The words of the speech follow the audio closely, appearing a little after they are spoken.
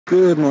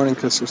Good morning,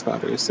 Coaster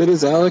Spotters. It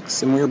is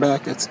Alex, and we are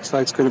back at Six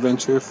Flags Great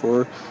Adventure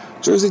for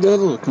Jersey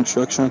Devil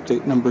construction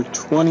update number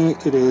 20.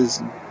 It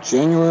is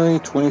January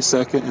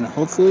 22nd, and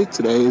hopefully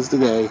today is the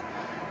day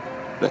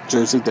that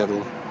Jersey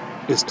Devil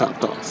is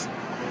topped off.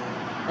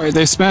 Alright,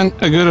 they spent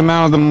a good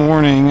amount of the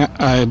morning,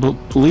 I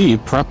believe,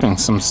 prepping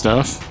some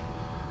stuff.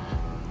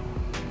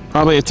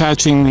 Probably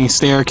attaching the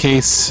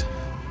staircase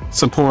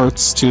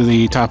supports to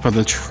the top of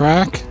the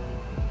track.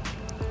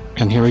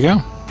 And here we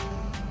go.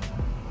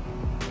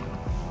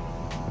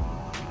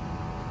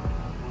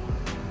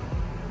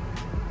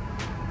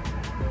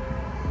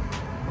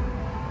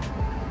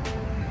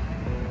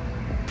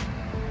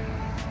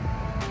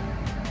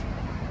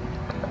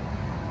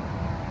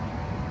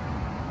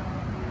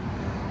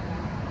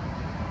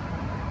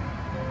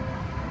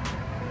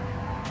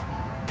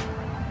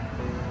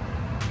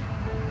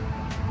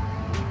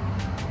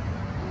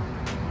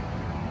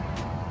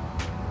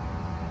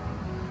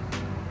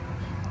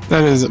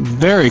 That is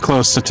very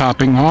close to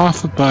topping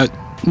off, but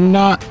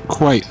not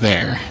quite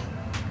there.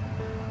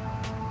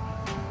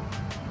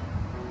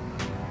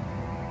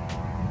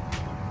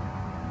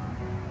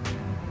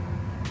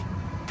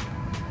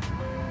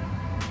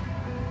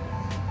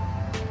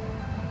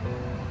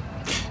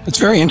 It's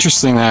very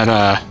interesting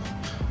that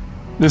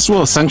this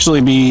will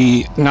essentially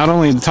be not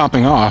only the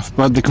topping off,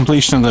 but the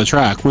completion of the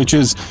track, which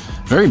is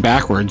very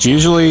backwards.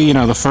 Usually, you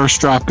know, the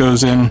first drop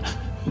goes in,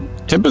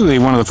 typically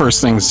one of the first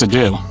things to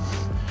do.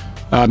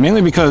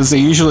 Mainly because they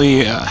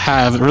usually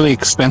have really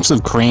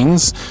expensive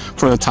cranes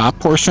for the top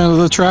portion of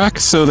the track,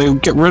 so they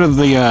get rid of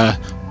the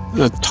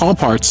tall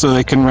parts so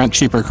they can rent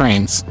cheaper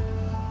cranes.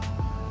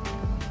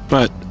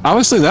 But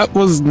obviously that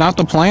was not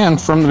the plan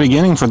from the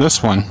beginning for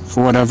this one,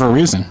 for whatever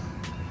reason.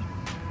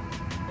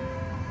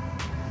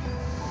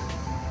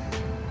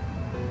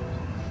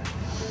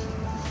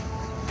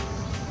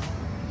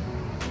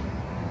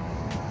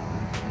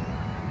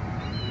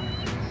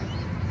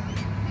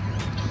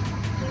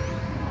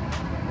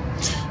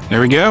 There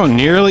we go,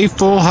 nearly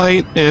full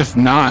height, if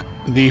not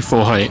the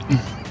full height.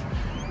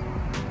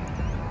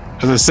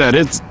 As I said,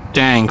 it's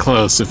dang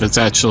close if it's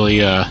actually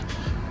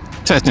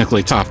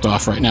technically topped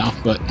off right now.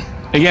 But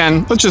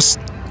again, let's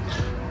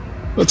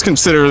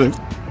consider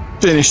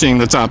finishing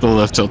the top of the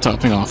lift till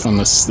topping off on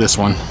this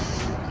one.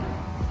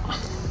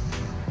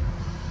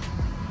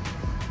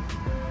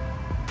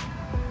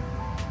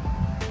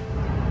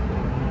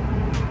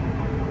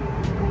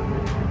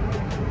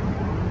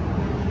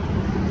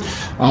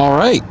 All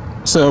right.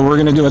 So we're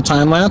going to do a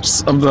time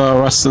lapse of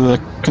the rest of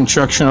the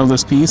construction of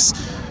this piece.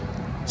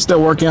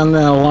 Still working on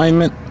the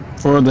alignment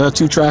for the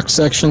two track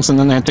sections, and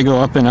then they have to go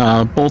up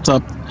and bolt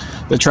up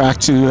the track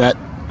to that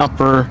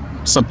upper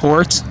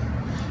support.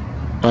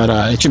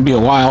 But it should be a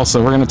while,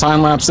 so we're going to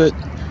time lapse it.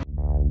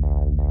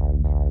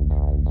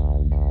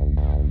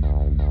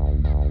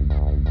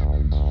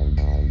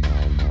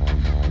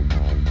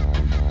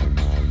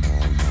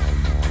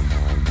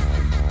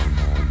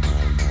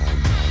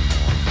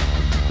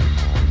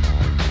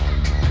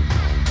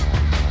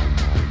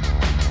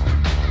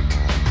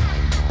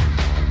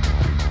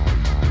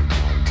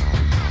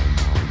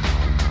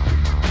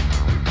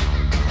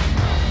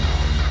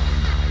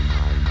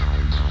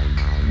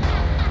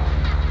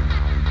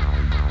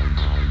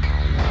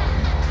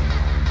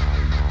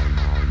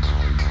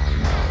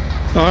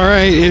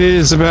 Alright, it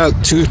is about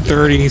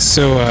 2:30,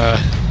 so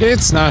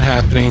it's not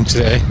happening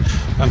today,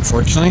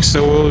 unfortunately.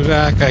 So we'll be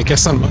back, I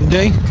guess, on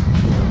Monday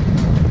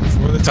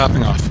for the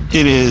topping off.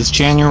 It is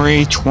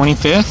January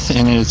 25th,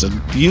 and it is a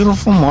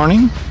beautiful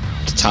morning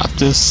to top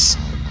this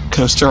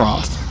coaster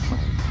off.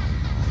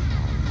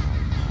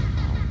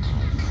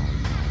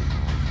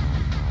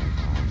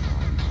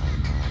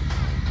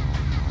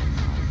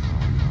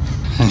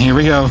 And here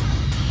we go,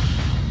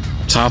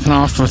 topping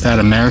off with that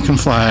American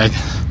flag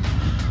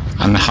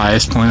on the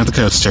highest point of the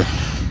coaster.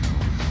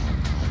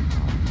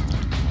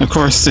 Of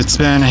course, it's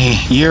been a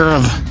year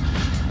of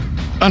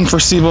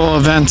unforeseeable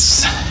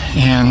events,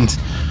 and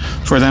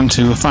for them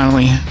to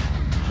finally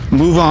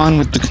move on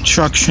with the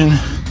construction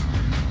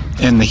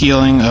and the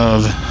healing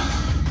of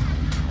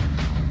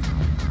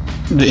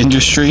the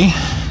industry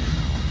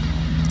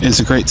is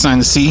a great sign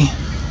to see,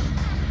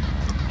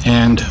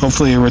 and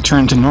hopefully a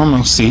return to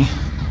normalcy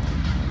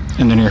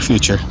in the near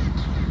future.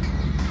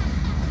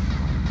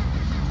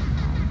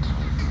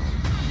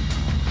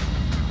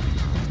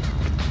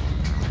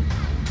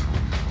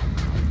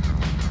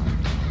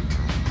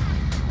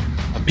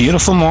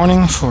 Beautiful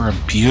morning for a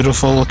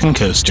beautiful looking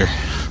coaster.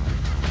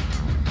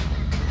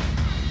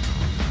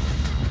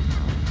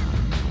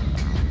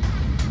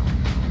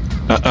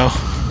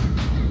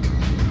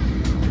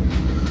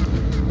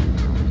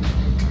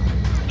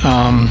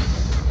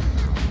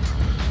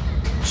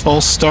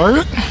 Full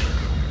start.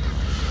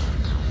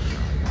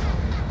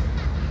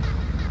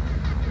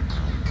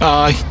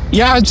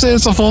 Yeah, I'd say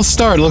it's a full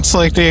start. Looks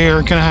like they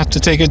are gonna have to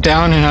take it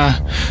down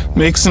and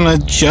make some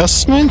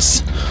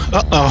adjustments.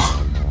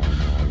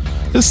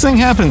 This thing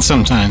happens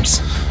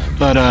sometimes,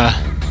 but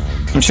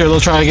I'm sure they'll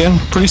try again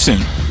pretty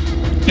soon.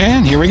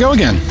 And here we go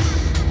again.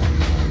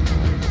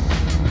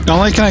 The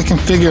only thing I can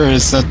figure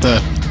is that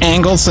the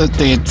angles that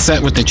they had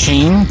set with the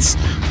chains,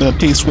 the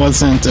piece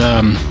wasn't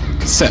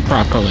set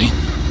properly.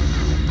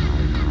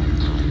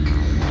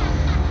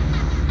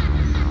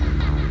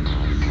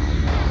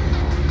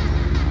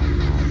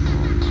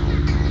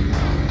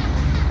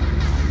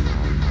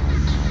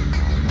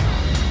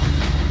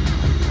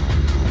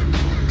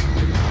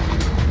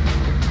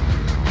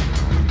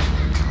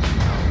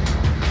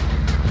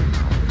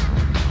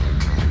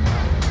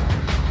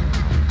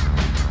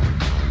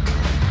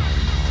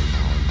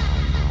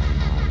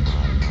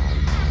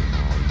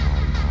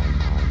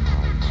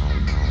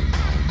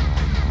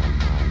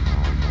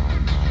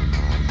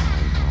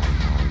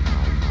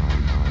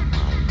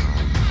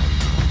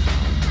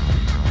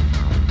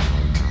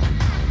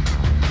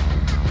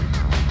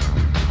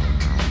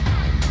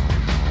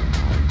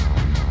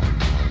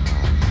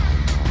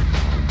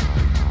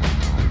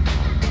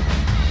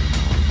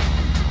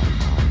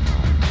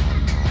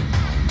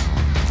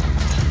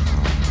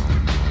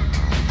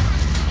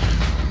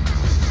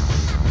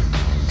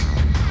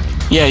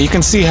 Yeah, you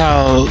can see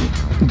how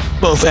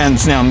both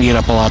ends now meet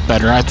up a lot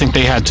better. I think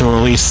they had to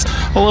release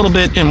a little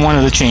bit in one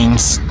of the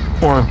chains,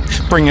 or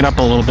bring it up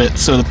a little bit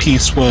so the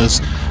piece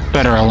was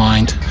better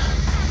aligned.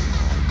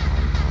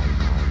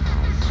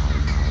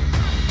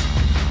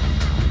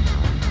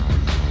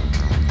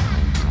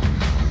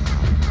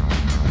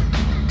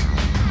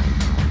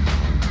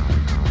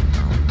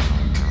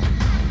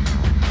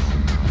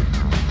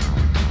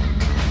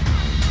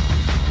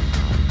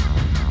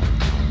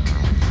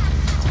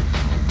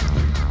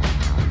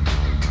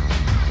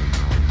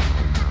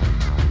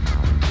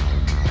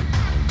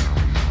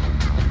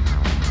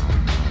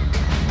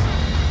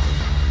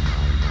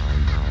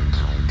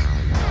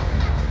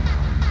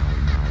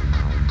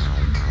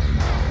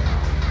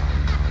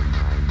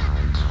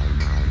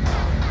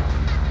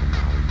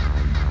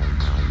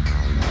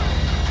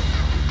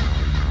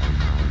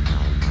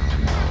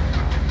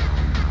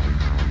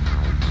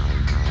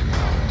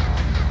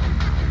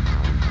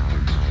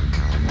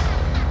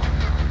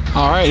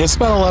 Alright, it's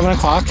about 11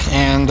 o'clock,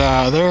 and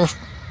they're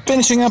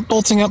finishing up,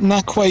 bolting up,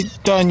 not quite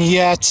done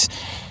yet,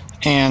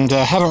 and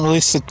haven't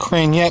released the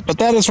crane yet, but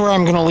that is where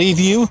I'm going to leave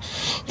you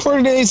for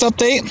today's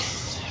update.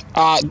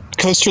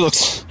 Coaster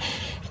looks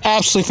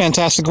absolutely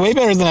fantastic, way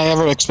better than I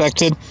ever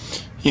expected,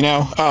 you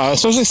know,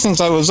 especially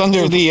since I was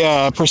under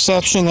the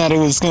perception that it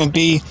was going to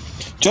be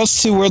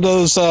just to where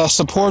those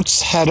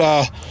supports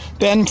had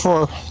been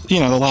for, you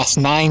know, the last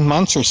 9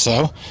 months or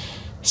so.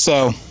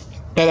 So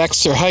that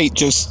extra height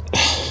just...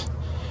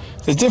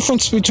 the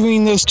difference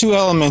between those two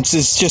elements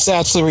is just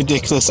absolutely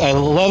ridiculous. I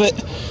love it.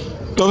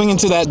 Going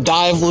into that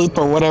dive loop,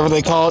 or whatever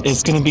they call it,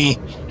 is going to be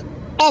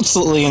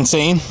absolutely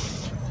insane.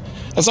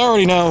 As I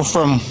already know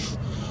from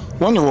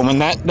Wonder Woman,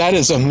 that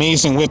is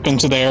amazing whip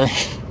into there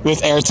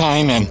with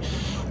airtime and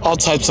all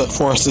types of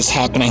forces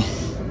happening.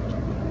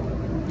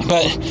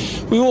 But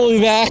we will be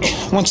back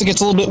once it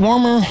gets a little bit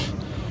warmer,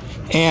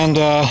 and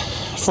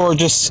for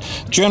just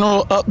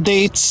general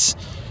updates.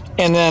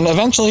 And then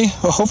eventually,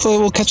 hopefully,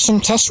 we'll catch some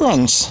test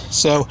runs.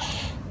 So,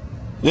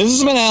 this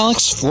has been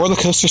Alex for the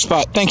Coaster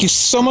Spot. Thank you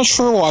so much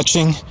for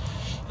watching.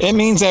 It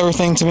means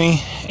everything to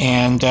me.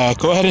 And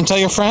go ahead and tell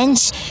your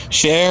friends.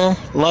 Share,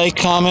 like,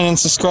 comment, and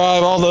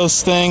subscribe. All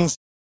those things.